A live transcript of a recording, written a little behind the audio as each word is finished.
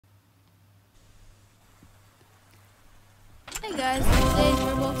guys, in today's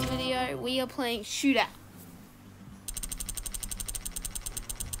Roblox video we are playing Shootout.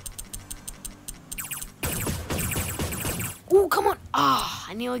 Oh, come on! Ah,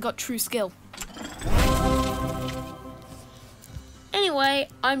 I nearly got true skill. Anyway,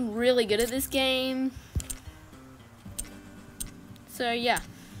 I'm really good at this game. So yeah.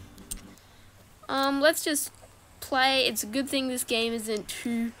 Let's just play. It's a good thing this game isn't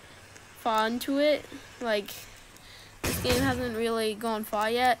too far into it. Like, this game hasn't really gone far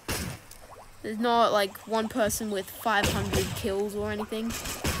yet. There's not like one person with 500 kills or anything.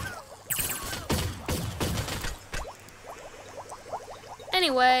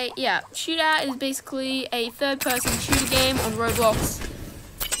 Anyway, yeah, Shootout is basically a third-person shooter game on Roblox.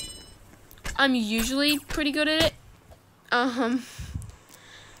 I'm usually pretty good at it.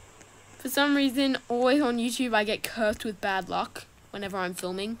 For some reason, always on YouTube, I get cursed with bad luck whenever I'm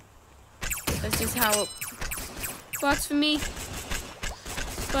filming. That's just how it works for me.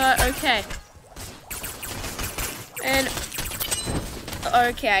 But, okay. And,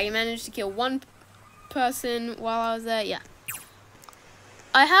 okay, I managed to kill one person while I was there, yeah.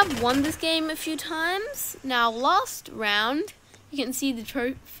 I have won this game a few times. Now, last round, you can see the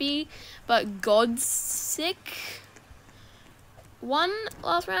trophy, but Godsick won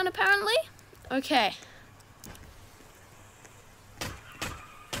last round, apparently. Okay.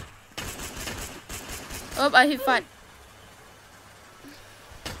 Oh, I hit fight.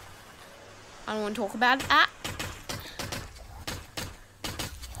 I don't want to talk about that.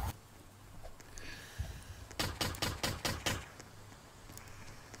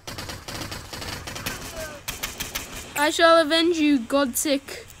 I shall avenge you,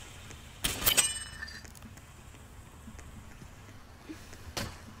 Godsick.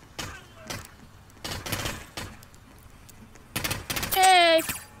 Hey!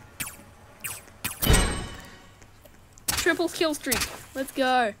 Triple kill streak. Let's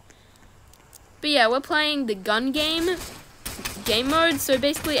go. But yeah, we're playing the gun game mode. So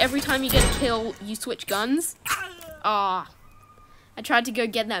basically, every time you get a kill, you switch guns. I tried to go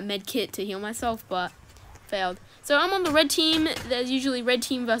get that med kit to heal myself, but failed. So I'm on the red team. There's usually red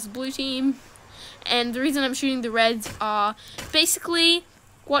team versus blue team. And the reason I'm shooting the reds are basically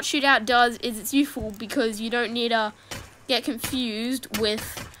what Shootout does is it's useful because you don't need to get confused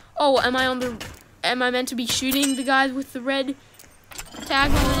with, oh, am I meant to be shooting the guys with the red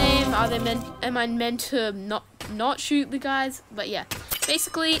tag on the name? Am I meant to not shoot the guys? But yeah,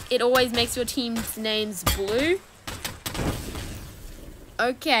 basically it always makes your team's names blue.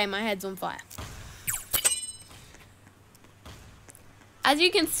 Okay, my head's on fire. As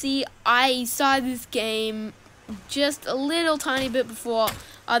you can see, I started this game just a little tiny bit before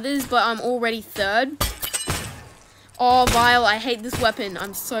others, but I'm already third. Oh, Vile, I hate this weapon.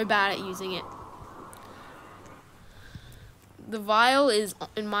 I'm so bad at using it. The Vile is,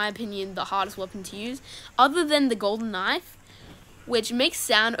 in my opinion, the hardest weapon to use, other than the golden knife, which makes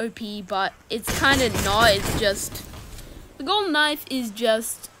sound OP, but it's kind of not. It's just, the golden knife is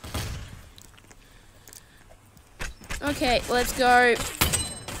just, okay, let's go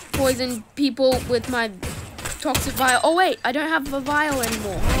poison people with my toxic vial. Oh wait, I don't have a vial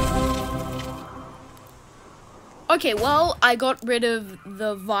anymore. Okay, well, I got rid of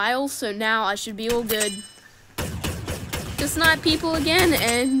the vial, so now I should be all good to snipe people again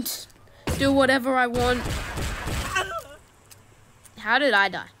and do whatever I want. How did I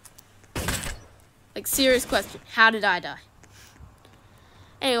die? Like, serious question. How did I die?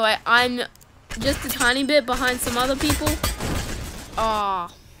 Anyway, I'm just a tiny bit behind some other people.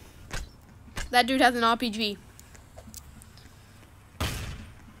 Ah, that dude has an RPG.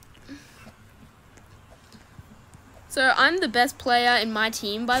 So I'm the best player in my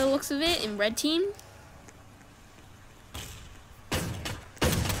team by the looks of it, in red team.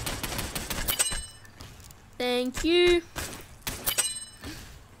 Thank you.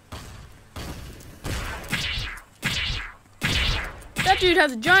 That dude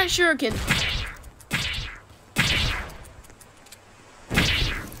has a giant shuriken.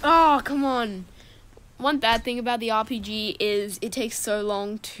 Oh, come on. One bad thing about the RPG is it takes so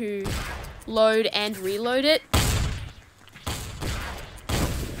long to load and reload it.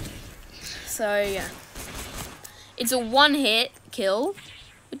 So, yeah. It's a one-hit kill,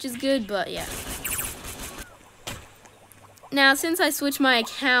 which is good, but yeah. Now, since I switched my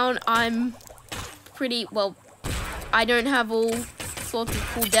account, I'm pretty, well, I don't have all sorts of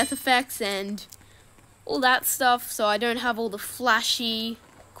cool death effects and all that stuff, so I don't have all the flashy,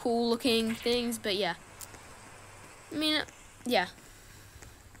 cool-looking things, but yeah. I mean, yeah.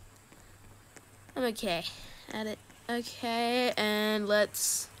 I'm okay at it. Okay, and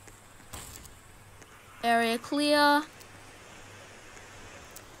let's area clear.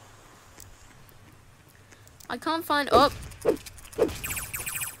 I can't find... Oh!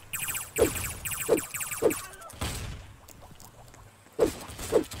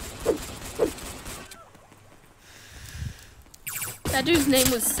 That dude's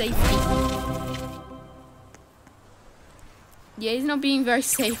name was Safety. Yeah, he's not being very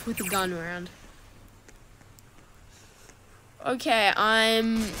safe with the gun around. Okay,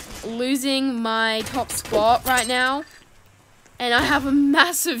 I'm losing my top spot right now. And I have a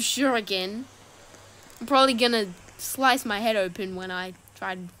massive shuriken. I'm probably gonna slice my head open when I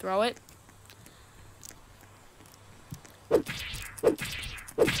try to throw it.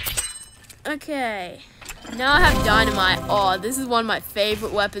 Okay. Now I have dynamite. Oh, this is one of my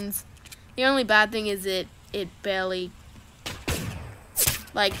favorite weapons. The only bad thing is it barely...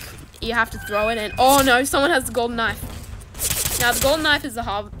 Like, you have to throw it and... Oh no, someone has the golden knife. Now, the golden knife is the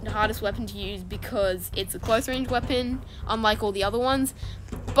hardest weapon to use because it's a close range weapon, unlike all the other ones.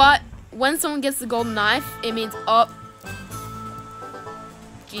 But when someone gets the golden knife, it means, oh,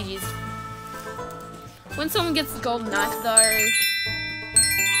 GG's. When someone gets the golden knife, though,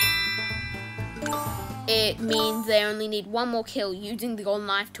 it means they only need one more kill using the golden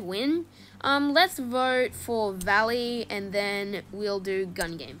knife to win. Let's vote for Valley, and then we'll do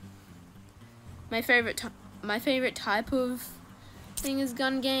gun game. My favorite type of thing is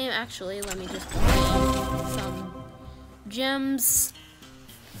gun game. Actually, let me just buy some gems.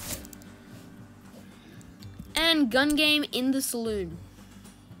 And gun game in the saloon.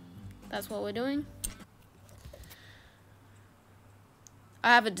 That's what we're doing. I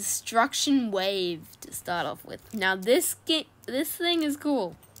have a destruction wave to start off with. Now this thing is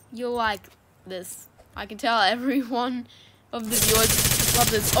cool. You'll like this. I can tell everyone of the viewers love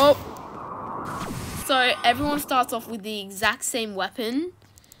this. Oh! So everyone starts off with the exact same weapon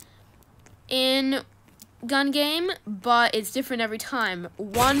in gun game, but it's different every time.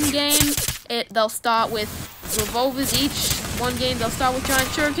 One game, they'll start with revolvers each. One game, they'll start with giant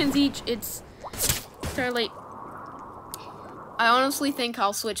shurikens each. It's totally... I honestly think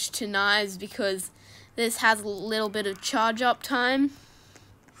I'll switch to knives because this has a little bit of charge up time.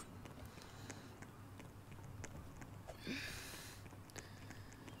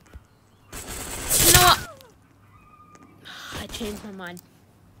 You know what? I changed my mind.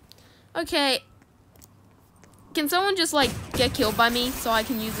 Okay. Can someone just like get killed by me so I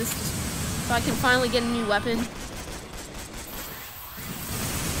can use this, so I can finally get a new weapon?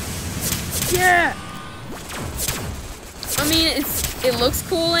 Yeah! I mean, it looks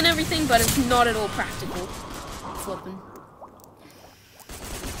cool and everything, but it's not at all practical. Flipping.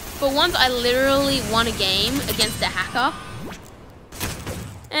 But once I literally won a game against a hacker,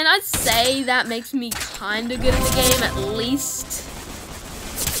 and I'd say that makes me kind of good at the game, at least.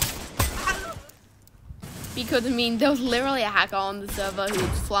 Because, I mean, there was literally a hacker on the server who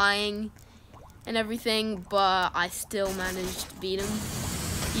was flying and everything, but I still managed to beat him,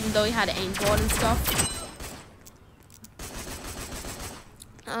 even though he had aimbot and stuff.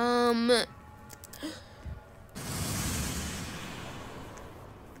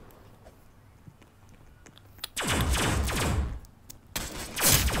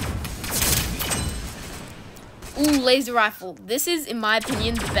 Ooh, laser rifle. This is, in my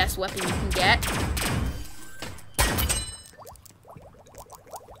opinion, the best weapon you can get.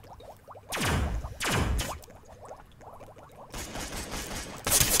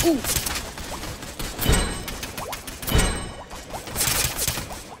 Ooh.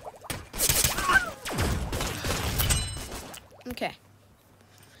 Okay.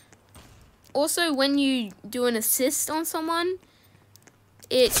 Also, when you do an assist on someone,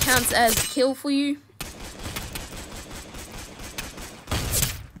 it counts as a kill for you.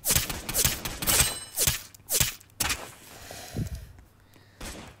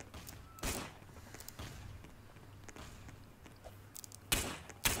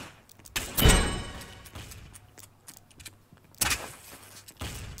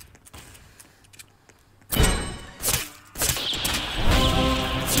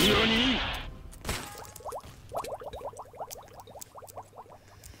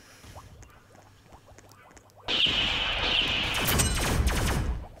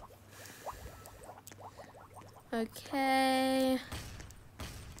 Okay.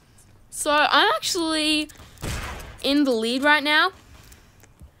 So I'm actually in the lead right now,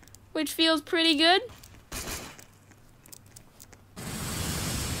 which feels pretty good.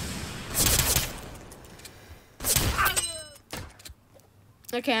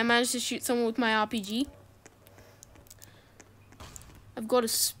 Okay, I managed to shoot someone with my RPG. I've got a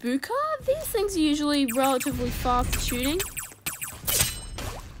spooker. These things are usually relatively fast shooting.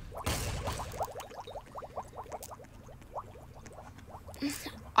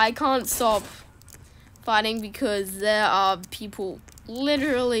 I can't stop fighting because there are people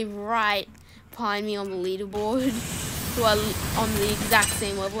literally right behind me on the leaderboard who are on the exact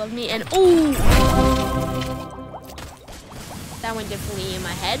same level as me. And oh, that went definitely in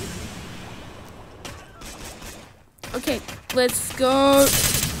my head. Okay, let's go.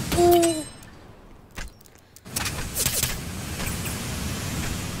 Ooh.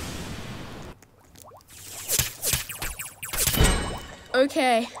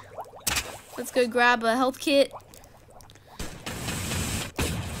 Okay, let's go grab a health kit.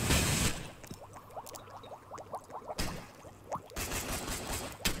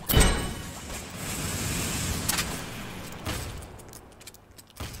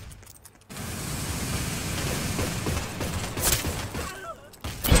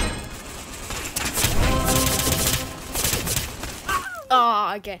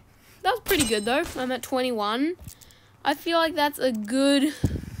 Oh, okay. That was pretty good though. I'm at 21. I feel like that's a good...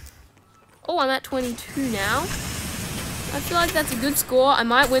 Oh, I'm at 22 now. I feel like that's a good score. I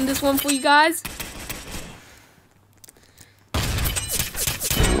might win this one for you guys.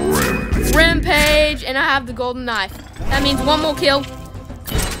 Rampage, and I have the golden knife. That means one more kill.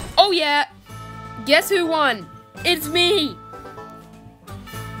 Oh yeah. Guess who won? It's me.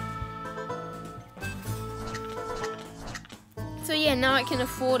 So yeah, now I can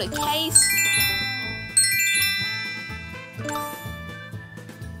afford a case.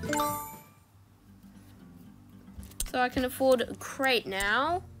 So I can afford a crate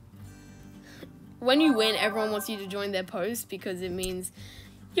now. When you win, everyone wants you to join their post because it means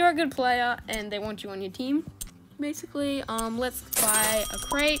you're a good player and they want you on your team. Basically, let's buy a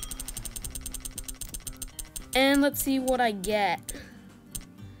crate. And let's see what I get.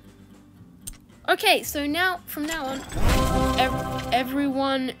 Okay, so now, from now on,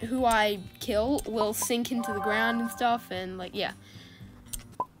 everyone who I kill will sink into the ground and stuff, and like, yeah.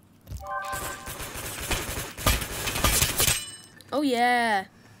 Oh yeah.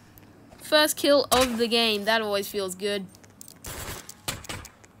 First kill of the game, that always feels good.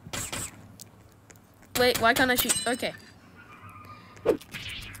 Wait, why can't I shoot? Okay.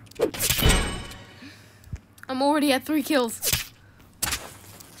 I'm already at 3 kills.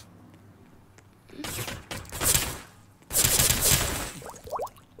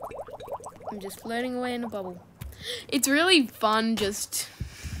 I'm just floating away in a bubble. It's really fun just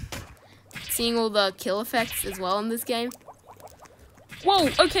seeing all the kill effects as well in this game. Whoa,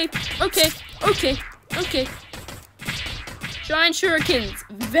 okay. Giant shurikens,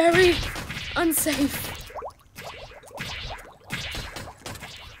 very unsafe.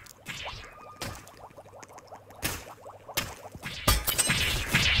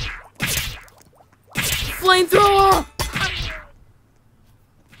 Flamethrower!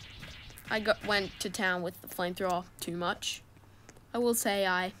 I went to town with the flamethrower too much. I will say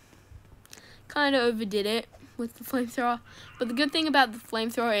I kind of overdid it with the flamethrower. But the good thing about the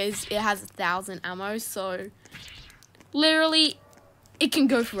flamethrower is it has 1,000 ammo, so literally it can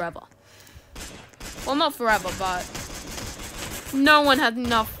go forever. Well, not forever, but no one has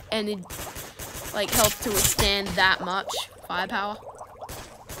enough health to withstand that much firepower.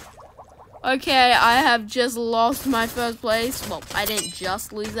 Okay, I have just lost my first place. Well, I didn't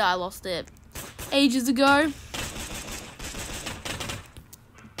just lose it, I lost it ages ago.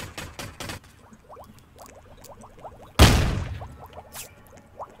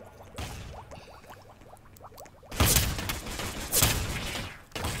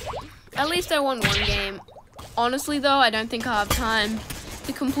 At least I won one game. Honestly though, I don't think I'll have time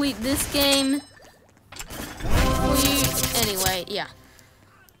to complete this game for you. Anyway, yeah.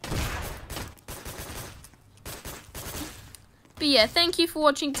 But yeah, thank you for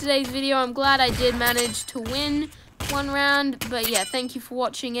watching today's video. I'm glad I did manage to win one round. But yeah, thank you for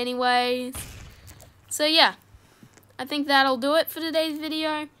watching anyways. So yeah, I think that'll do it for today's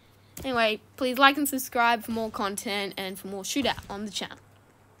video. Anyway, please like and subscribe for more content and for more shootout on the channel.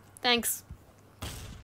 Thanks.